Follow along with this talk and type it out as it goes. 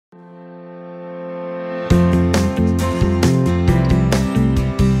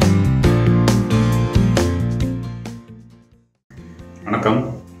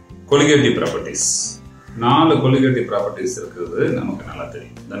colligative properties. 4 colligative properties இருக்குது நமக்கு நல்லா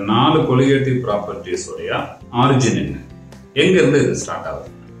தெரியும். இந்த 4 colligative properties உடைய origin என்ன? எங்க இருந்து இது ஸ்டார்ட்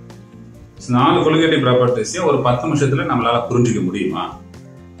ஆகுது? 4 colligative properties ஒரு 10 நிமிஷத்துல நம்மளால புரிஞ்சிக்க முடியுமா?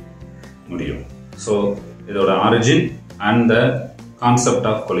 முடியும். So இதோட origin and the concept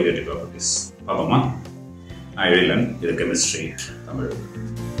of colligative properties. பாப்போமா? நான் எழுதலன் இது chemistry Tamil.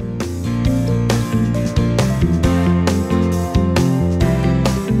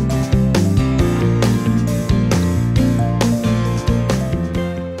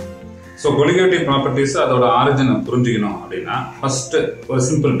 So colligative properties அதோட origin புரிஞ்சிக்கணும் அப்படின்னா first ஒரு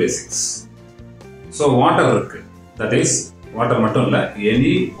simple basics. So water இருக்கு. That is water மட்டும் இல்ல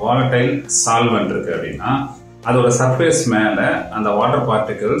any volatile solvent இருக்கு அப்படின்னா அதோட surface மேல அந்த water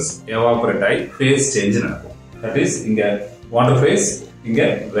particles evaporate ஆகி phase change நடக்கும். That is இங்க water phase இங்க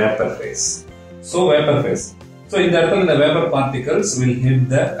vapor phase. So vapor phase. So இந்த இடத்துல இந்த vapor particles will hit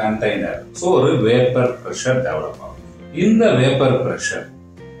the container. So ஒரு vapor pressure develop ஆகும். இந்த vapor pressure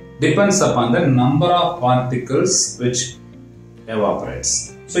depends upon the number of particles which evaporates.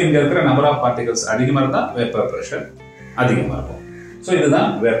 So இங்க இருக்கிற number of particles அதிகமா இருந்தா vapor pressure அதிகமா இருக்கும். So இதுதான்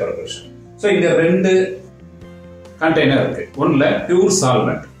vapor pressure. So இங்க ரெண்டு கண்டெய்னர் இருக்கு. ஒண்ணுல pure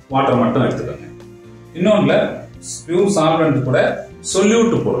solvent water மட்டும் எடுத்துக்கோங்க. இன்னொன்னுல pure solvent கூட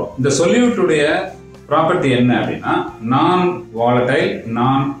solute போடுறோம். இந்த solute உடைய ப்ராப்பர்ட்டி என்ன அப்படின்னா non volatile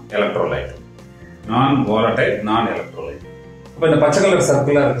non electrolyte. non volatile non electrolyte. இப்ப இந்த பச்சை கலர்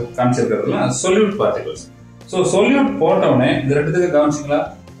சர்க்கிளா இருக்கு காமிச்சிருக்கிறதுலாம் solute particles. So solute போட்ட உடனே இந்த ரெண்டுத்துக்கு கவனிச்சீங்களா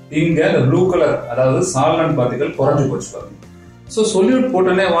இங்க இந்த ப்ளூ கலர் அதாவது solvent particle குறைஞ்சு போச்சு பாருங்க. So solute போட்ட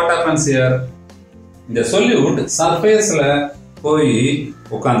உடனே what happens here? இந்த solute சர்ஃபேஸ்ல போய்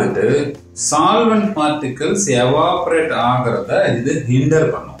உட்கார்ந்துட்டு solvent particles evaporate ஆகறத இது hinder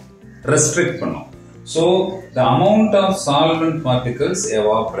பண்ணும், restrict பண்ணும். So the amount of solvent particles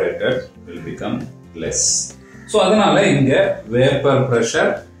evaporated will become less. So அதனால இங்க vapor pressure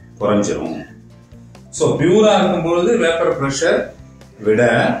குறைஞ்சிரும். So பியூரா இருக்கும்போது vapor pressure விட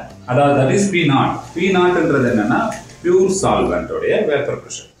அதாவது that is P0. P0 என்றது என்னன்னா pure solvent உடைய vapor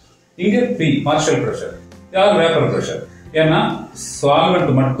pressure. இங்க P partial pressure. யார் vapor pressure? ஏன்னா solvent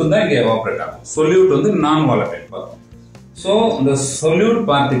மட்டும் தான் இங்க evaporate ஆகும். Solute வந்து non volatile பார்ப்போம். So the solute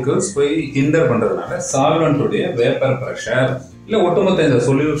particles போய் hinder பண்றதுனால solvent உடைய vapor pressure இல்ல ஒட்டுமொத்த இந்த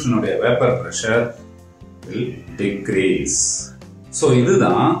solution உடைய vapor pressure will decrease. So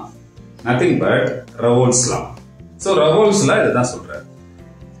இதுதான் nothing but Raoult's law. So Raoult's law இதுதான் சொல்றாரு.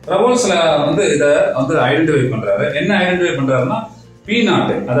 Raoult's law வந்து இத வந்து ஐடென்டிஃபை பண்றாரு. என்ன ஐடென்டிஃபை பண்றாருன்னா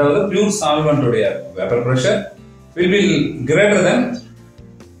P0 அதாவது pure solvent உடைய vapor pressure will be greater than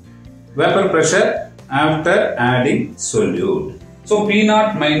vapor pressure after adding solute. So P0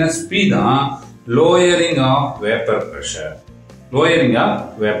 minus P தான் lowering of vapor pressure. Lowering of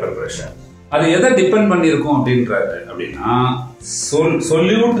vapor pressure. அது எதை டிபெண்ட் பண்ணிருக்கும் அப்படின்றாரு அப்படின்னா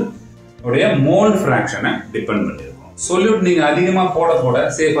solute உடைய மோல் ஃபிராக்ஷனை டிபெண்ட் பண்ணிருக்கும். solute நீங்க அதிகமா போட போட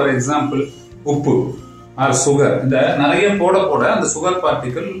சே ஃபார் எக்ஸாம்பிள் உப்பு ஆர் சுகர் இந்த நிறைய போட போட அந்த சுகர்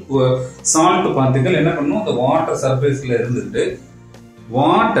பார்ட்டிகல் சால்ட் பார்ட்டிகல் என்ன பண்ணும் அந்த வாட்டர் சர்ஃபேஸ்ல இருந்துட்டு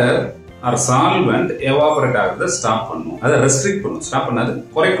water R solvent evaporate ஆகுறத stop பண்ணும், அதை ரெஸ்ட்ரிக்ட் பண்ணும், ஸ்டாப் பண்ணாது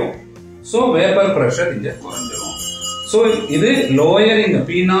குறைக்கும். ஸோ வேப்பர் பிரஷர் இங்க குறைஞ்சிரும். So இது lowering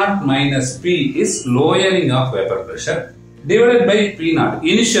P0 minus P is lowering of vapor pressure divided by P0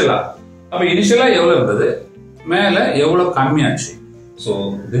 initially. அப்ப initially எவ்வளவு இருந்தது மேல எவ்வளவு கம்மியாச்சு. So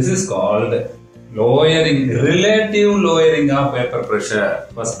this is called lowering relative lowering of vapor pressure.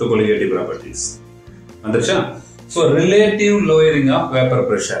 First colligative properties வந்துருச்சா? So relative lowering of vapor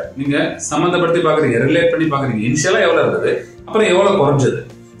pressure நீங்க சம்பந்தப்படுத்தி பாக்குறீங்க, relate பண்ணி பாக்குறீங்க. initially எவ்வளவு இருந்தது அப்புறம் எவ்வளவு குறைஞ்சது.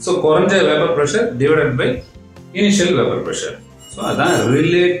 So குறைஞ்ச vapor pressure divided by initial vapor pressure. So அதான்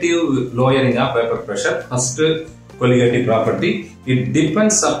relative lowering of vapor pressure. First colligative property, it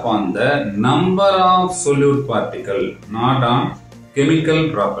depends upon the number of solute particle, not on chemical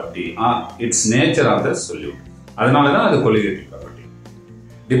property or its nature of the solute. அதனால தான் அது colligative property.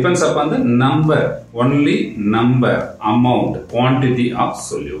 Depends upon the number, only number, amount, quantity of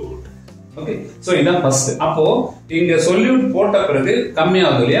solute. Okay, so இதான் first. அப்போ இங்க solute போட்ட பிறகு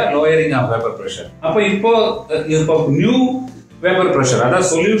கம்மியாகுது இல்லையா lowering of vapor pressure. அப்போ இப்போ new vapor pressure அதாவது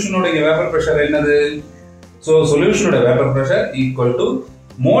solution உடைய vapor pressure என்னது? So solution உடைய vapor pressure equal to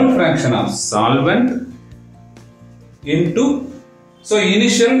mole fraction of solvent into so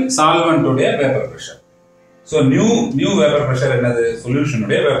initial solvent உடைய vapor pressure. So new vapor pressure என்னது? solution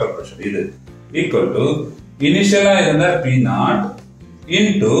உடைய vapor pressure இது equal to initial இருந்தா P0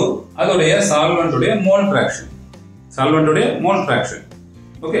 into அதோடைய solvent உடைய mole fraction. solvent உடைய mole fraction.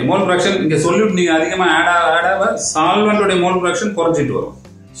 Okay, mole fraction இங்க solute நீங்க அதிகமா ஆட் ஆக solvent உடைய mole fraction குறைஞ்சிட்டு வரும்.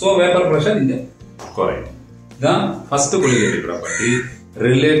 So vapor pressure இங்க குறையும். தான் first colligative property,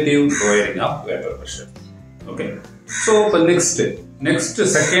 relative lowering of vapor pressure. Okay. So next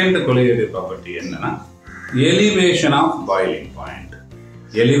second colligative property என்னன்னா elevation of boiling point.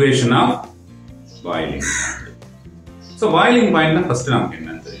 Elevation of boiling point. So boiling point na first நமக்கு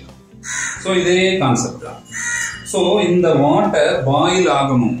என்னன்னு தெரியும். So இதே concept தான். So இந்த வாட்டர் பாயில்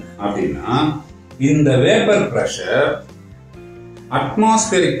ஆகணும் அப்படின்னா இந்த வேப்பர் பிரஷர்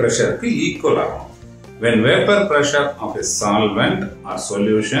atmospheric pressure க்கு equal ஆகும். When vapor pressure of a solvent or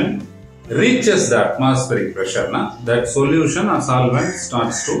solution reaches the atmospheric pressure, that solution or solvent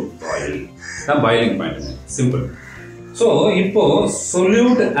starts to boil. The boiling point. Simple. So, இப்போ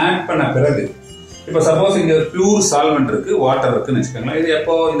solute add பண்ண பிறகு இப்போ suppose இங்க pure solvent இருக்கு water இருக்குன்னு வெச்சுக்கோங்க. இது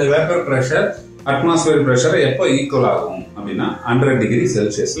எப்போ இந்த vapor pressure atmospheric pressure எப்போ equal ஆகும் அப்படினா 100 degree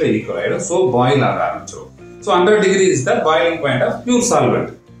Celsius ல equal ஆயிடும். So boil ஆக ஆரம்பிச்சிரும். So 100 degree is the boiling point of pure solvent.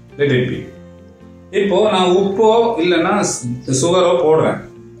 Let it be. இப்போ நான் உப்போ இல்லனா சுகரோ போடுறேன்.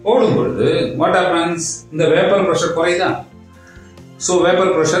 போடும்போது what happens? இந்த vapor pressure குறையுதா? So vapor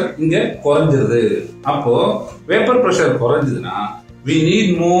pressure இங்க குறைஞ்சிருது. அப்போ vapor pressure குறைஞ்சதுனா we need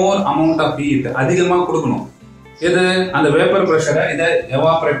more amount of heat. அதிகமா கொடுக்கணும். இது அந்த vapor pressure இத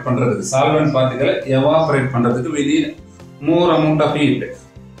evaporate பண்றதுக்கு solvent particle evaporate பண்றதுக்கு we need more amount of heat.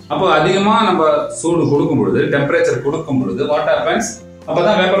 அப்போ அதிகமா நம்ம சூடு கொடுக்கும் பொழுது டெம்பரேச்சர் கொடுக்கும் பொழுது what happens?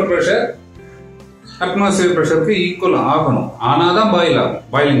 அப்பதான் vapor pressure atmospheric pressure க்கு equal ஆகணும். ஆனாதான் boil ஆகும்.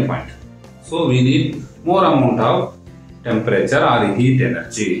 Boiling point. So we need more amount of temperature or heat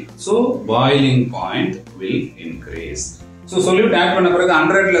energy. So boiling point will increase. So solute add பண்ண பிறகு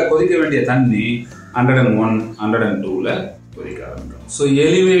 100 ல கொதிக்க வேண்டிய தண்ணி 101, 102 ல கொதிக்க ஆரம்பிக்கும். So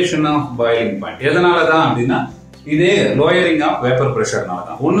elevation of boiling point. எதனால தான் அப்படினா இதே lowering of vapor pressure நால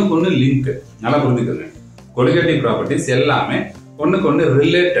தான். ஒண்ணுக்கு ஒண்ணு லிங்க். நல்லா புரிஞ்சுக்கங்க. Colligative properties எல்லாமே ஒண்ணுக்கு ஒண்ணு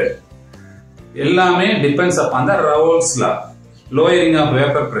related. எல்லாமே depends upon the Raoult's law. Lowering of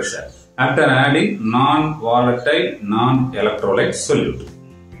vapor pressure after adding non-volatile, non-electrolyte solute.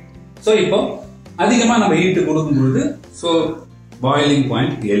 So இப்போ அதிகமா நம்ம heat கொடுக்கும்போது so boiling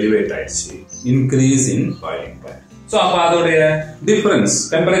point elevate ஆயிடுச்சு. Increase in boiling point. So அப்ப அதோட difference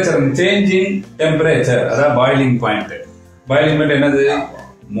temperature changing temperature அதான் boiling point. Boiling point என்னது?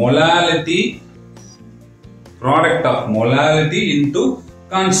 Molality, product of molality into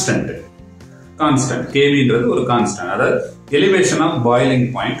constant. Constant kb ன்றது ஒரு constant. அதாவது elevation of boiling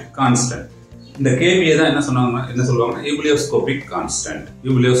point constant. இந்த kb தான் என்ன சொல்லுவாங்க ebullioscopic constant.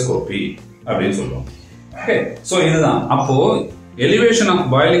 Ebullioscopy அப்படினு சொல்லுவாங்க. ஓகே சோ இதுதான் அப்போ elevation of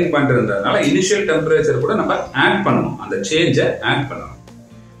boiling point இருந்ததனால initial temperature கூட நம்ம ஆட் பண்ணனும். அந்த சேஞ்சை ஆட் பண்ணனும்.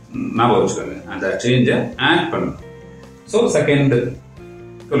 ஞாபகம் வச்சுக்கோங்க. அந்த சேஞ்சை ஆட் பண்ணனும். So second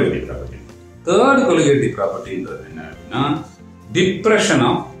colligative property. Third colligative property என்னன்னா depression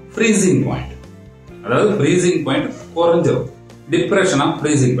of freezing point. அதாவது freezing point குறைஞ்சிரும். Depression of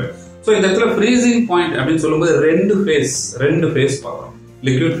freezing point. So இந்த இடத்துல freezing point அப்படினு சொல்லும்போது ரெண்டு ஃபேஸ் பார்க்கறோம்.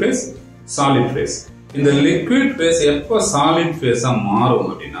 Liquid phase, solid phase. இந்த liquid phase எப்போ solid phase ஆ மாறும்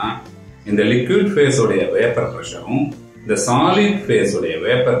அப்படினா இந்த liquid phase உடைய vapor pressureம் இந்த solid phase உடைய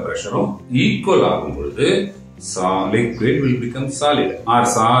vapor pressureம் equal ஆகும் பொழுது liquid will become solid or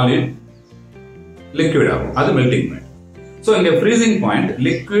solid liquid ஆகும். அது melting point. So in the freezing point,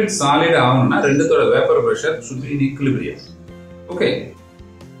 liquid solid ஆகணும்னா ரெண்டுத்தோட vapor pressure should be in equilibrium. Okay.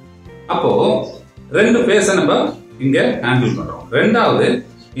 அப்போ ரெண்டு phase நம்ம இங்க ஹேண்டில் பண்றோம். ரெண்டாவது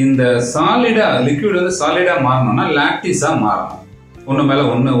இந்த சாலிடா liquid வந்து சாலிடா மாறணும்னா லாட்டிஸா மாறணும். ஒன்னு மேல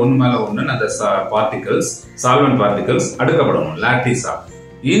ஒன்னு அந்த particles, solvent particles அடுக்கப்படணும் லாட்டிஸா.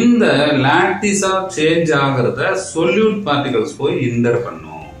 இந்த லாட்டிஸா சேஞ்ச் ஆகிறத solute particles போய் இன்டர் பண்ணும்.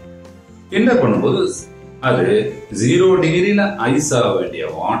 இன்டர் பண்ணும்போது அது 0 டிகிரில ஐஸ் ஆக வேண்டிய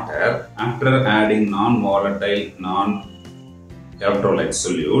வாட்டர் ஆஃப்டர் ஆடிங் நான் வாலடைல் நான் எலக்ட்ரோலைட்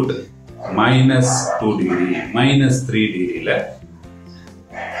சொல்யூட் -2 டிகிரி -3 டிகிரில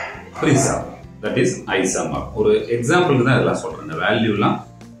ஃப்ரீஸ் ஆகும். That is isomer. ஒரு எக்ஸாம்பிளுக்கு தான் இதெல்லாம் சொல்றேன். இந்த வேல்யூலாம்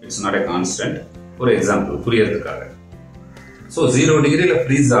இட்ஸ் நாட் எ கான்ஸ்டன்ட். ஒரு எக்ஸாம்பிள் புரியறதுக்காக. ஸோ 0 டிகிரில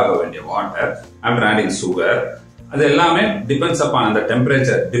ஃப்ரீஸ் ஆக வேண்டிய வாட்டர் ஆஃப்டர் ஆடிங் சுகர் அது எல்லாமே depends upon the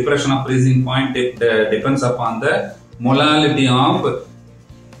temperature. Depression of freezing point depends upon the molality of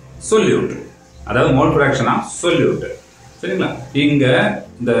solute. அதாவது mole fraction of solute. சரிங்களா? இங்க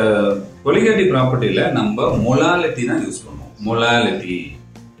இந்த colligative propertyல நம்ம molality தான் யூஸ் பண்ணுவோம். Molality.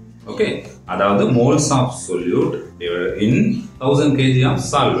 ஓகே? அதாவது moles of solute in 1000 kg of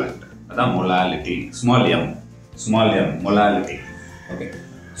solvent. அதான் molality. Small m molality. Okay.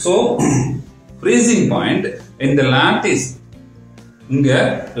 So freezing point இந்த லாட்டிஸ் இங்க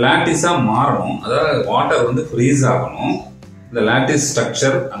லாட்டிஸா மாறணும். அதாவது வாட்டர் வந்து ஃப்ரீஸ் ஆகணும். இந்த லாட்டிஸ்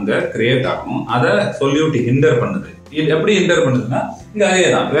ஸ்ட்ரக்சர் அங்க கிரியேட் ஆகும். அதை சொல்யூட் ஹிண்டர் பண்ணுது. இது எப்படி ஹிண்டர் பண்ணுதுன்னா இங்க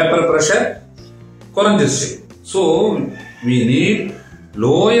அதேதான், வேப்பர் பிரஷர் குறைஞ்சிருச்சு. So we need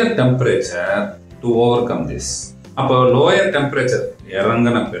lower temperature to overcome this. அப்போ lower temperature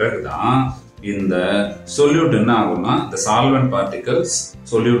இறங்கின பிறகுதான் இந்த சொல்யூட் என்ன ஆகும்னா இந்த சால்வெண்ட் பார்ட்டிகல்ஸ்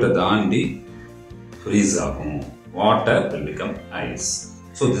சொல்யூட்டை தாண்டி freeze ஆகும். Water will become ice.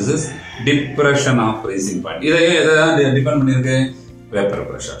 So this is depression of freezing point. இதையே எதான் டிபெண்ட் பண்ணிருக்கு? Vapour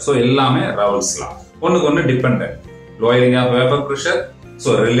pressure. ஸோ எல்லாமே Raoult's law. ஒண்ணுக்கு ஒன்று dependent. lowering of vapor pressure, so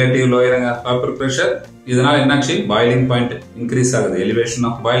relative lowering of vapor pressure. இதனால என்னாச்சு? Boiling point increase ஆகுது. Elevation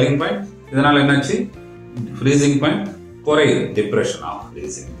of boiling point. இதனால என்னாச்சு? ஃப்ரீசிங் பாயிண்ட் குறையுது. Depression of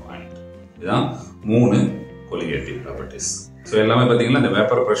freezing point. இதுதான் 3 கொலிகேட்டிவ் ப்ராப்பர்ட்டிஸ். ஸோ எல்லாமே பார்த்தீங்கன்னா இந்த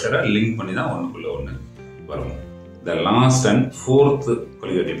வேப்பர் ப்ரெஷரை லிங்க் பண்ணி தான் ஒன்றுக்குள்ள ஒன்று வரும். The last and 4th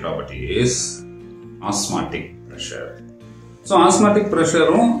colligative property is osmotic pressure. So osmotic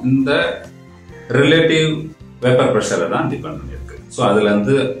pressure-ம் இந்த relative vapor pressure தான் டிபெண்ட் பண்ணிருக்கு. ஸோ அதுல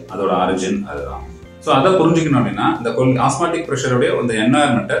இருந்து அதோட ஆரிஜின் அதுதான். ஸோ அதை புரிஞ்சுக்கணும் அப்படின்னா இந்த ஆஸ்மாட்டிக் ப்ரெஷருடைய இந்த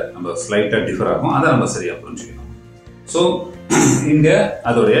என்வாயர்மெண்ட்டை நம்ம ஸ்லைட்டா டிஃபர் ஆகும். அதை நம்ம சரியா புரிஞ்சுக்கணும். ஸோ இங்க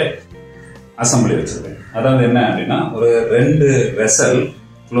அதோடைய அசம்பிளி வச்சிருக்கேன். அதாவது என்ன அப்படின்னா ஒரு 2 வெசல்,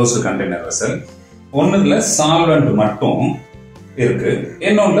 க்ளோஸ்டு கண்டெய்னர் வெசல், ஒன்னுல சால்வெண்ட் மட்டும் இருக்கு,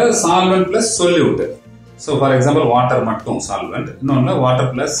 இன்னொன்னுல solvent plus solute. So for example water மட்டும் சால்வெண்ட், இன்னொன்னு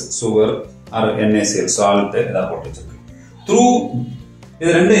water plus sugar R NaCl salt ஏதாவது போட்டு வச்சிருக்கு. த்ரூ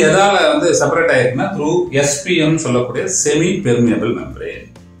இது ரெண்டு எதால வந்து செப்பரேட் ஆயிருக்குன்னா த்ரூ SPM சொல்லக்கூடிய semi permeable membrane.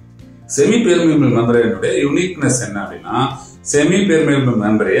 Semi permeable மெம்பரேனுடைய uniqueness என்ன அப்படின்னா semi permeable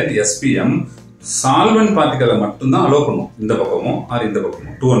membrane SPM solvent பார்ட்டிகளை மட்டும்தான் அலோவ் பண்ணும். இந்த பக்கமும் ஆர் இந்த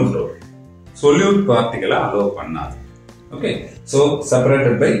பக்கமும் டூ அண்ட் ஃப்ரோ. சொல்யூட் பார்ட்டிகளை அலோவ் பண்ணாது. Okay, so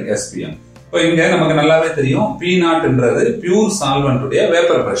separated by SPM. இப்போ இங்க நமக்கு நல்லாவே தெரியும் P0ன்றது பியூர் சால்வெண்ட் உடைய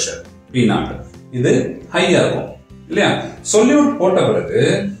வேப்பர் பிரஷர் P0. இது ஹையா இருக்கும் இல்லையா? சொல்யூட் போட்ட பிறகு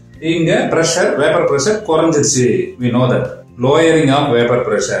இங்க பிரஷர் வேப்பர் பிரஷர் குறைஞ்சிருச்சு. we know that lowering of vapor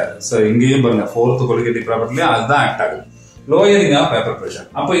pressure. So இங்கேயும் பாருங்க 4th கொலிகேட்டிவ் ப்ராப்பர்ட்டில அதுதான் ஆக்ட் ஆகுது. lowering of vapor pressure.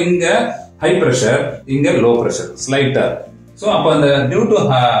 அப்போ இங்க ஹை பிரஷர், இங்க லோ பிரஷர் ஸ்லைட்டா. சோ அப்ப அந்த due to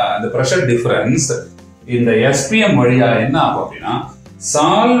the pressure difference இந்த SPM வழியா என்ன ஆகும் அப்படின்னா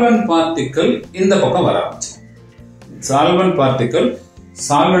சால்வெண்ட் பார்ட்டிகல் இந்த பக்கம் வர ஆரம்பிச்சு. சால்வெண்ட் பார்ட்டிகல்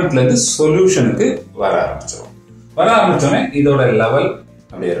சால்வெண்ட்ல இருந்து சொல்யூஷனுக்கு வர ஆரம்பிச்சோம். வர ஆரம்பிச்சோன்னே இதோட லெவல்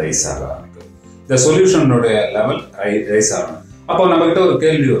அப்படியே ரைஸ் ஆக ஆரம்பிக்கும். இந்த சொல்யூஷனோட லெவல் ரைஸ் ஆகும். அப்போ நம்ம கிட்ட ஒரு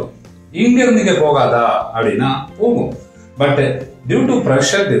கேள்வி வரும், இங்க இருந்து இங்க போகாதா அப்படின்னா போகும். But due to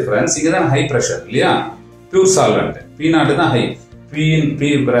pressure difference இங்கதான் ஹை பிரஷர் இல்லையா? பியூர் சால்வெண்ட் P0 தான் ஹை,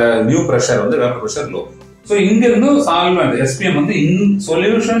 நியூ பிரஷர் வந்து வேப்பர் பிரஷர் லோ. சோ இங்க இருந்து சால்வெண்ட் SPM வந்து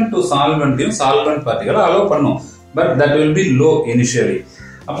சொல்யூஷன் டு சால்வெண்ட்டையும் சால்வெண்ட் பார்ட்டிகளை அலோவ் பண்ணும். But that will be low initially.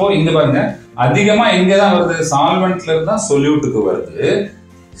 அப்போ இங்க பாருங்க அதிகமா எங்கதான் வருது? சால்வெண்ட்ல இருந்தா சொல்யூட்டுக்கு வருது,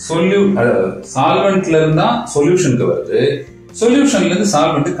 சால்வெண்ட்ல இருந்தா சொல்யூஷனுக்கு வருது, சொல்யூஷன்ல இருந்து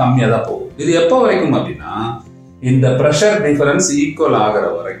சால்வெண்ட் கம்மியா தான் போகும். இது எப்ப வரைக்கும் அப்படின்னா இந்த பிரஷர் டிஃபரன்ஸ் ஈக்குவல் ஆகிற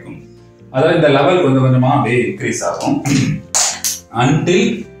வரைக்கும். அதாவது இந்த லெவல் கொஞ்சம் கொஞ்சமா அப்படியே இன்க்ரீஸ் ஆகும் until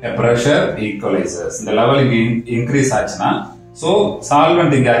a pressure equalizes. இந்த லெவல் இங்க இன்க்ரீஸ் ஆச்சுன்னா சோ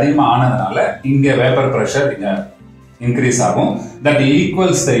சால்வெண்ட் இங்க அதிகமா ஆனதுனால இங்க வேப்பர் பிரஷர் இங்க இன்க்ரீஸ் ஆகும். that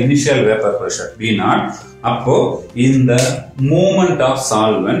equals the initial vapor pressure P0. அப்போ இந்த movement of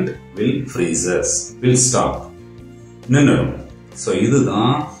solvent will freezes, will stop, நின்னுடும். So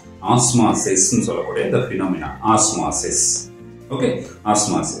இதுதான் ஆஸ்மாசிஸ் னு சொல்லக்கூடிய இந்த phenomena ஆஸ்மாசிஸ். Okay,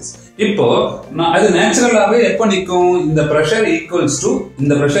 osmosis. இப்போ அது நேச்சுரலாவே எப்ப நிக்கும்? இந்த பிரஷர் ஈக்குவல்ஸ் டு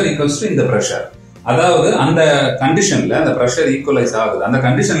இந்த பிரஷர் ஈக்குவல்ஸ் டு இந்த பிரஷர். அதாவது அந்த கண்டிஷன்ல அந்த பிரஷர் ஈக்குவலைஸ் ஆகுது. அந்த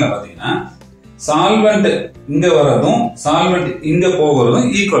கண்டிஷன்ல பாத்தீங்கன்னா சால்வெண்ட் இங்க வரதும் சால்வெண்ட் இங்க போகிறதும்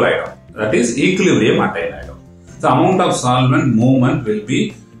ஈக்குவல் ஆயிடும். தட் இஸ் ஈக்குலிபிரியம் அட்டைன் ஆயிடும். the amount of solvent movement will be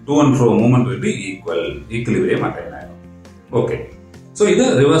to and fro movement will be equal, equilibrium attain ஆயிடும். ஓகே, சோ இது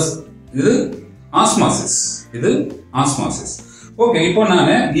ரிவர்ஸ், இது ஆஸ்மாசிஸ், இது ஆஸ்மாசிஸ். ஓகே, இப்போ நான்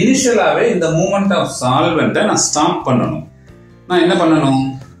இனிஷியலாவே இந்த மூவ்மெண்ட் ஆஃப் சால்வெண்ட்டை நான் ஸ்டாப் பண்ணணும். நான் என்ன பண்ணணும்?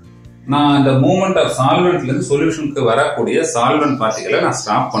 நான் இந்த மூவ்மெண்ட் ஆஃப் சால்வெண்ட்ல இருந்து சொல்யூஷனுக்கு வரக்கூடிய சால்வெண்ட் பார்ட்டிகளை நான்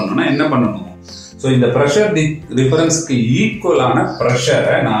ஸ்டாப் பண்ணணும்னா என்ன பண்ணணும்? சோ இந்த பிரஷர் டிஃபரன்ஸ்க்கு ஈக்குவலான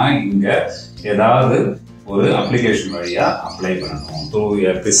பிரஷரை நான் இங்க ஏதாவது ஒரு அப்ளிகேஷன் வழியா அப்ளை பண்ணணும். த்ரூ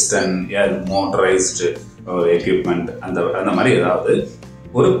எ பிஸ்டன், மோட்டரைஸ்டு எக்யூப்மெண்ட், அந்த மாதிரி ஏதாவது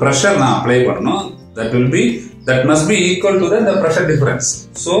ஒரு பிரஷர் நான் அப்ளை பண்ணணும். that must be equal to the pressure difference.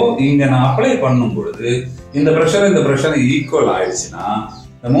 so இங்க நான் அப்ளை பண்ணும் பொழுது இந்த பிரஷர் ஈக்குவல் ஆயிடுச்சுன்னா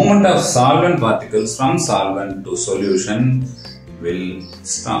the movement of solvent particles from solvent to solution will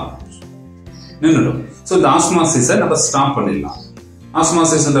stop. நின்னுடும். So இந்த ஆஸ்மாசிஸை நம்ம ஸ்டாப் பண்ணிடலாம்.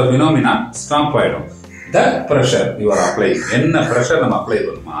 ஆஸ்மாசிஸ் என்ற பினாமினா ஸ்டாப் ஆயிடும். That pressure you are applying, என்ன பிரஷர் நம்ம அப்ளை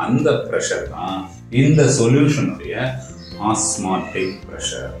பண்ணுமோ அந்த பிரஷர் தான் இந்த சொல்யூஷனுடைய ஆஸ்மாட்டிக்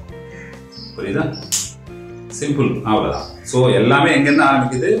பிரஷர். புரியுதா? சிம்பிள், அவ்வளவுதான். ஸோ எல்லாமே எங்கிருந்து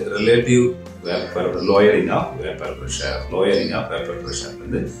ஆரம்பிக்குது? Relative vapour, lowering of vapour pressure, lowering of vapour pressure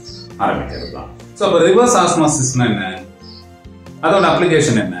வந்து ஆரம்பிக்கிறது தான். ஸோ அப்போ ரிவர்ஸ் ஆஸ்மாசிஸ்னா என்ன, அதோட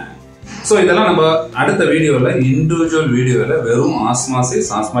அப்ளிகேஷன் என்ன? ஸோ இதெல்லாம் நம்ம அடுத்த வீடியோவில், இண்டிவிஜுவல் வீடியோவில் வெறும் osmosis,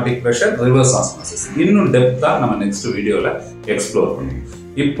 osmotic pressure, reverse osmosis இன்னும் டெப்த்தாக நம்ம நெக்ஸ்ட் வீடியோவில் எக்ஸ்ப்ளோர் பண்ணுவோம்.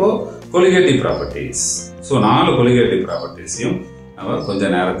 இப்போ கொலிகேட்டிவ் ப்ராப்பர்ட்டிஸ். ஸோ 4 கொலிகேட்டிவ் ப்ராப்பர்ட்டிஸையும் நம்ம கொஞ்ச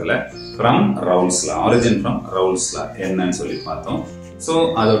நேரத்தில் ஃப்ரம் ரவுல்ட்ஸ் லா, ஆரிஜின் ஃப்ரம் ரவுல்ட்ஸ் லா என்னன்னு சொல்லி பார்த்தோம். ஸோ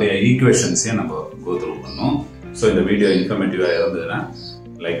அதோடைய ஈக்குவேஷன்ஸையும் நம்ம கோ த்ரூ பண்ணோம். ஸோ இந்த வீடியோ இன்ஃபர்மேட்டிவாக இருந்ததுன்னா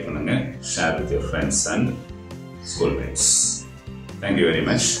லைக் பண்ணுங்க, share with your friends and schoolmates. Thank you very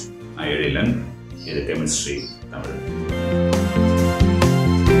much. நான் எழிலன், இது கெமிஸ்ட்ரி தமிழ்.